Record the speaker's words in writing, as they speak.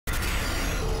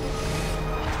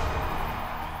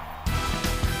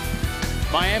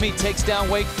Miami takes down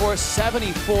Wake Forest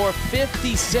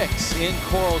 74-56 in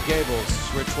Coral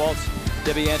Gables. Rich Waltz,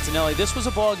 Debbie Antonelli. This was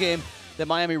a ball game that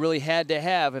Miami really had to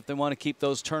have if they want to keep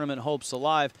those tournament hopes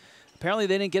alive. Apparently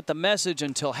they didn't get the message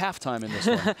until halftime in this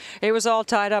one. It was all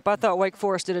tied up. I thought Wake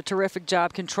Forest did a terrific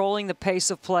job controlling the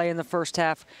pace of play in the first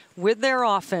half with their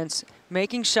offense,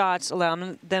 making shots,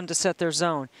 allowing them to set their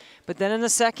zone. But then in the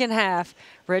second half,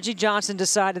 Reggie Johnson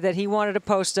decided that he wanted to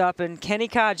post up, and Kenny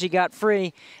Kadji got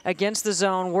free against the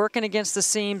zone, working against the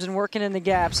seams and working in the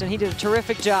gaps, and he did a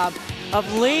terrific job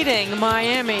of leading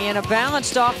Miami in a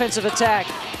balanced offensive attack.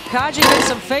 Kadji hit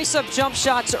some face-up jump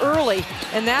shots early,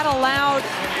 and that allowed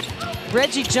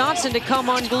Reggie Johnson to come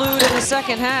unglued in the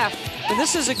second half. But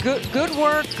this is a good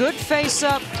work, good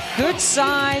face-up, good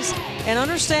size, and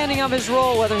understanding of his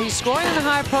role, whether he's scoring in the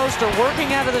high post or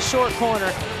working out of the short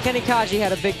corner. Kenny Kadji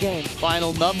had a big game.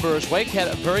 Final numbers, Wake had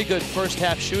a very good first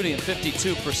half shooting at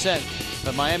 52%,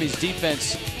 but Miami's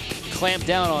defense clamped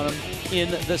down on them in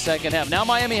the second half. Now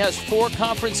Miami has 4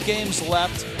 conference games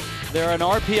left. They're an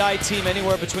RPI team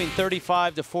anywhere between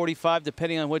 35 to 45,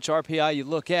 depending on which RPI you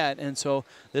look at. And so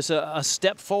this is a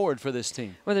step forward for this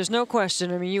team. Well, there's no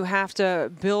question. I mean, you have to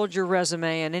build your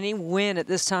resume, and any win at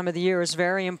this time of the year is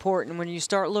very important. When you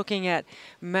start looking at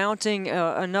mounting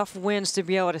enough wins to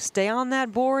be able to stay on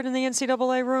that board in the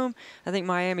NCAA room, I think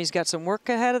Miami's got some work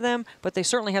ahead of them, but they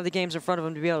certainly have the games in front of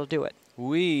them to be able to do it.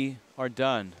 We are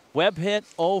done. Web hit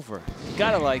over.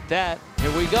 Gotta like that.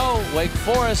 Here we go. Wake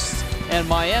Forest and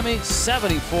Miami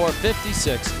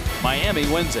 74-56. Miami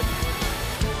wins it.